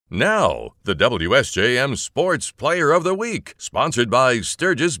Now, the WSJM Sports Player of the Week, sponsored by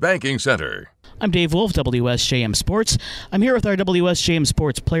Sturgis Banking Center. I'm Dave Wolf, WSJM Sports. I'm here with our WSJM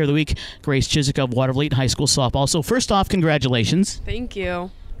Sports Player of the Week, Grace Chisek of Watervliet High School Softball. So first off, congratulations. Thank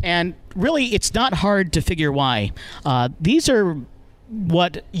you. And really, it's not hard to figure why. These are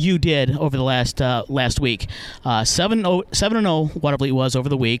what you did over the last week. 7-0 Watervliet was over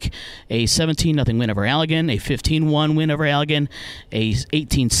the week, a 17-0 win over Allegan, a 15-1 win over Allegan, a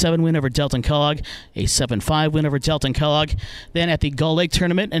 18-7 win over Delton Kellogg, a 7-5 win over Delton Kellogg. Then at the Gull Lake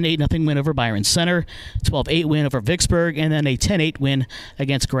Tournament, an 8-0 win over Byron Center, 12-8 win over Vicksburg, and then a 10-8 win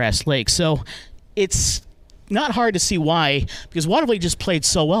against Grass Lake. So it's not hard to see why, because Watervliet just played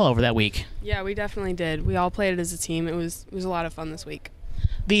so well over that week. Yeah, we definitely did. We all played it as a team. It was a lot of fun this week.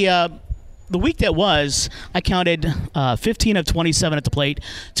 The week that was, I counted 15 of 27 at the plate,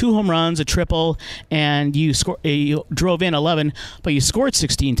 2 home runs, a triple, and you drove in 11, but you scored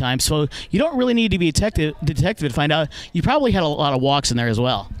 16 times. So you don't really need to be a detective to find out. You probably had a lot of walks in there as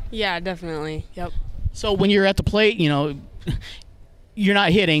well. Yeah, definitely. Yep. So when you're at the plate, you're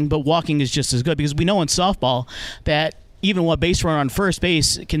not hitting, but walking is just as good, because we know in softball that even a base runner on first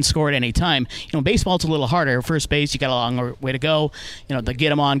base can score at any time. Baseball, it's a little harder. First base, you got a long way to go. The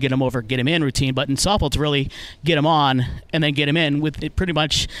get him on, get him over, get him in routine. But in softball, it's really get him on and then get him in with it pretty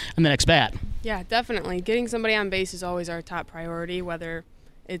much in the next bat. Yeah, definitely. Getting somebody on base is always our top priority, whether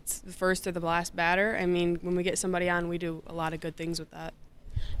it's the first or the last batter. I mean, when we get somebody on, we do a lot of good things with that.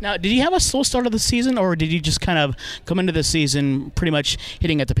 Now, did you have a slow start of the season, or did you just kind of come into the season pretty much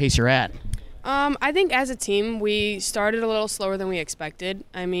hitting at the pace you're at? I think as a team, we started a little slower than we expected.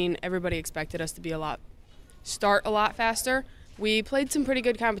 I mean, everybody expected us to start a lot faster. We played some pretty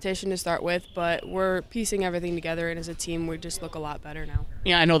good competition to start with, but we're piecing everything together, and as a team, we just look a lot better now.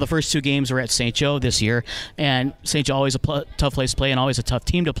 Yeah, I know the first 2 games were at St. Joe this year, and St. Joe always a tough place to play and always a tough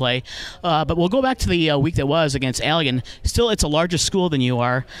team to play. But we'll go back to the week that was against Allegan. Still, it's a larger school than you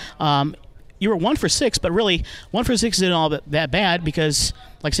are. You were 1 for 6, but really 1 for 6 isn't all that bad, because,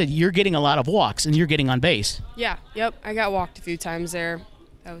 like I said, you're getting a lot of walks and you're getting on base. Yeah, yep. I got walked a few times there.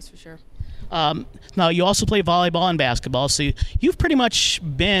 That was for sure. Now, you also play volleyball and basketball, so you've pretty much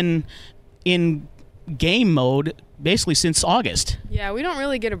been in game mode basically since August. Yeah, we don't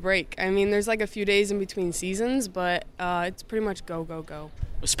really get a break. I mean, there's like a few days in between seasons, but it's pretty much go, go, go.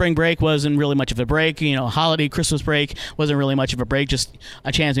 Spring break wasn't really much of a break. Holiday, Christmas break wasn't really much of a break, just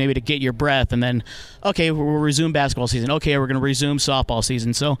a chance maybe to get your breath. And then, okay, we'll resume basketball season. Okay, we're going to resume softball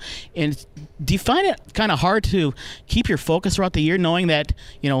season. So, and do you find it kind of hard to keep your focus throughout the year, knowing that,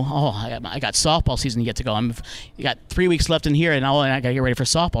 I got softball season yet to go. You got 3 weeks left in here, and I got to get ready for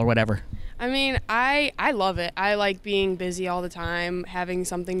softball or whatever. I mean, I love it. I like being busy all the time, having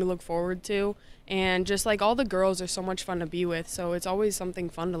something to look forward to. And just like all the girls are so much fun to be with, so it's always something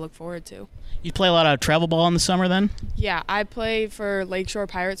fun to look forward to. You play a lot of travel ball in the summer then? Yeah, I play for Lakeshore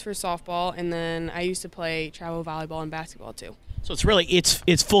Pirates for softball, and then I used to play travel volleyball and basketball too. So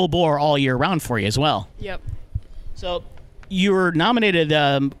it's full bore all year round for you as well. Yep. So you were nominated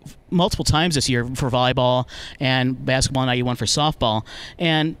multiple times this year for volleyball and basketball, and now you won for softball.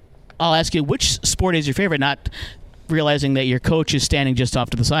 And I'll ask you, which sport is your favorite, not realizing that your coach is standing just off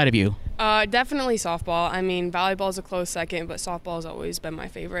to the side of you? Definitely softball. I mean, volleyball is a close second, but softball has always been my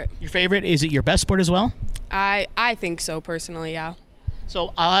favorite. Your favorite? Is it your best sport as well? I think so, personally, yeah.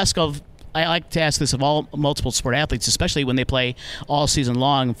 So I like to ask this of all multiple sport athletes, especially when they play all season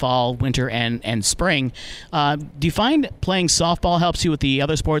long, fall, winter, and spring. Do you find playing softball helps you with the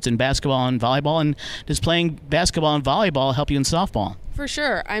other sports in basketball and volleyball? And does playing basketball and volleyball help you in softball? For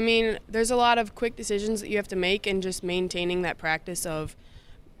sure. I mean, there's a lot of quick decisions that you have to make, and just maintaining that practice of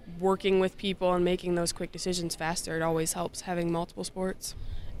working with people and making those quick decisions faster. It always helps having multiple sports.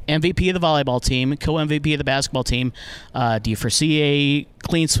 MVP of the volleyball team, co-MVP of the basketball team. Do you foresee a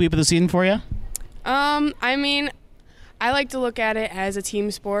clean sweep of the season for you? I mean, I like to look at it as a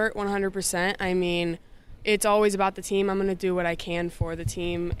team sport 100%. I mean, it's always about the team. I'm going to do what I can for the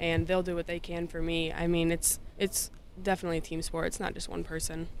team, and they'll do what they can for me. I mean, it's definitely a team sport. It's not just one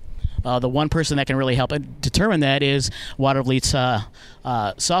person. The one person that can really help determine that is Watervliet's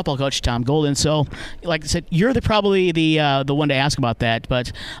softball coach, Tom Golden. So, like I said, you're probably the one to ask about that.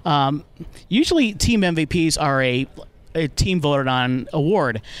 But usually team MVPs are a team voted on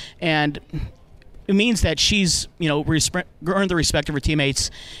award. And it means that she's, earned the respect of her teammates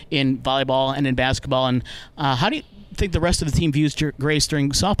in volleyball and in basketball. And how do you think the rest of the team views Grace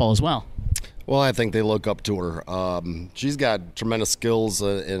during softball as well? Well, I think they look up to her. She's got tremendous skills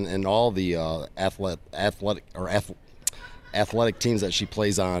in all the athletic teams that she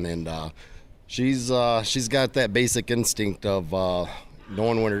plays on, and she's got that basic instinct of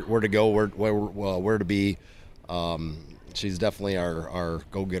knowing where to go, where to be. She's definitely our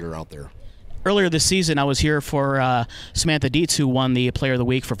go-getter out there. Earlier this season, I was here for Samantha Dietz, who won the Player of the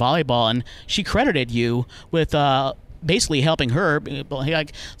Week for volleyball, and she credited you with basically helping her.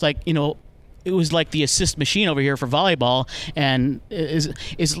 It's like, it was like the assist machine over here for volleyball. And is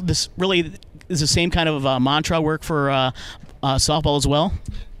this really the same kind of mantra work for softball as well?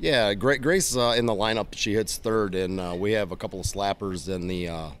 Yeah, Grace in the lineup, she hits third, and we have a couple of slappers in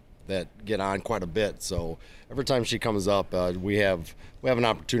the that get on quite a bit. So every time she comes up, we have an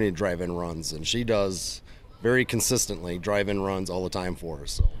opportunity to drive in runs, and she does very consistently drive in runs all the time for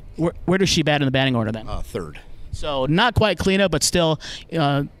us. So where does she bat in the batting order then? Third. So not quite cleanup, but still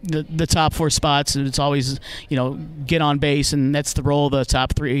the top four spots. It's always get on base, and that's the role of the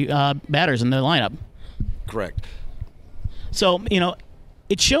top three batters in the lineup. Correct. So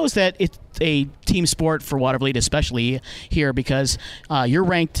it shows that it's a team sport for Watervliet, especially here, because you're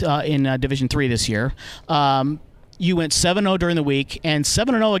ranked in Division III this year. You went 7-0 during the week, and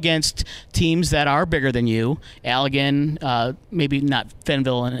 7-0 against teams that are bigger than you. Allegan, maybe not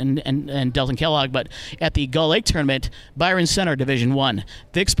Fenville and Delton Kellogg, but at the Gull Lake tournament, Byron Center Division I,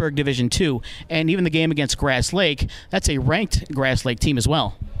 Vicksburg Division II, and even the game against Grass Lake, that's a ranked Grass Lake team as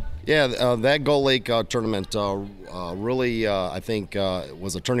well. Yeah, that Gull Lake tournament really, I think,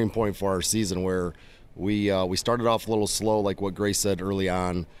 was a turning point for our season, where we started off a little slow, like what Grace said early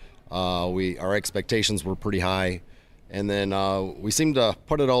on. Our expectations were pretty high, and then we seemed to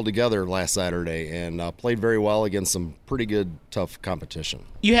put it all together last Saturday and played very well against some pretty good, tough competition.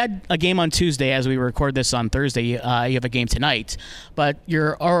 You had a game on Tuesday. As we record this on Thursday, you have a game tonight, but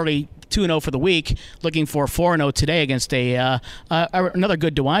you're already 2-0 for the week, looking for 4-0 today against another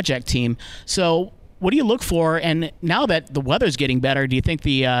good Dowagiac team. So what do you look for? And now that the weather's getting better, do you think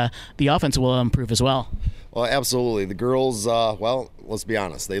the offense will improve as well? Well, absolutely. The girls, let's be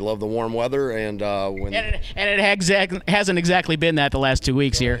honest, they love the warm weather, and it hasn't exactly been that the last 2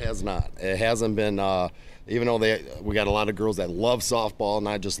 weeks here. It has not. It hasn't been. Even though we got a lot of girls that love softball,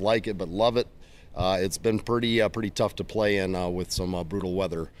 not just like it but love it. It's been pretty tough to play in with some brutal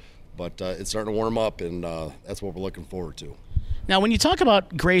weather, but it's starting to warm up, and that's what we're looking forward to. Now, when you talk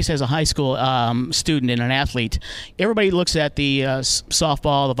about Grace as a high school student and an athlete, everybody looks at the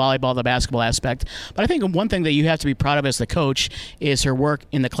softball, the volleyball, the basketball aspect. But I think one thing that you have to be proud of as the coach is her work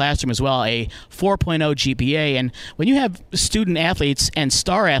in the classroom as well, a 4.0 GPA. And when you have student athletes and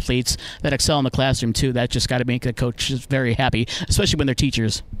star athletes that excel in the classroom too, that just got to make the coach very happy, especially when they're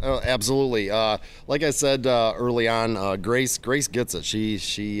teachers. Oh, absolutely. Like I said early on, Grace gets it. She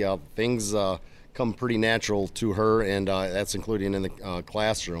things come pretty natural to her, and that's including in the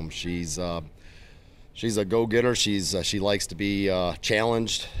classroom. She's a go-getter. She likes to be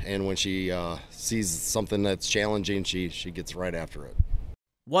challenged, and when she sees something that's challenging, she gets right after it.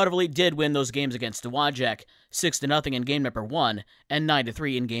 Watervliet did win those games against Dowagiac, 6-0 in game number 1 and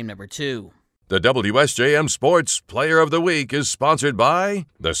 9-3 in game number 2. The WSJM Sports Player of the Week is sponsored by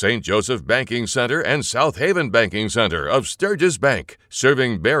the St. Joseph Banking Center and South Haven Banking Center of Sturgis Bank,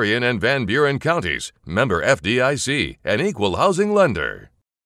 serving Berrien and Van Buren counties. Member FDIC, an equal housing lender.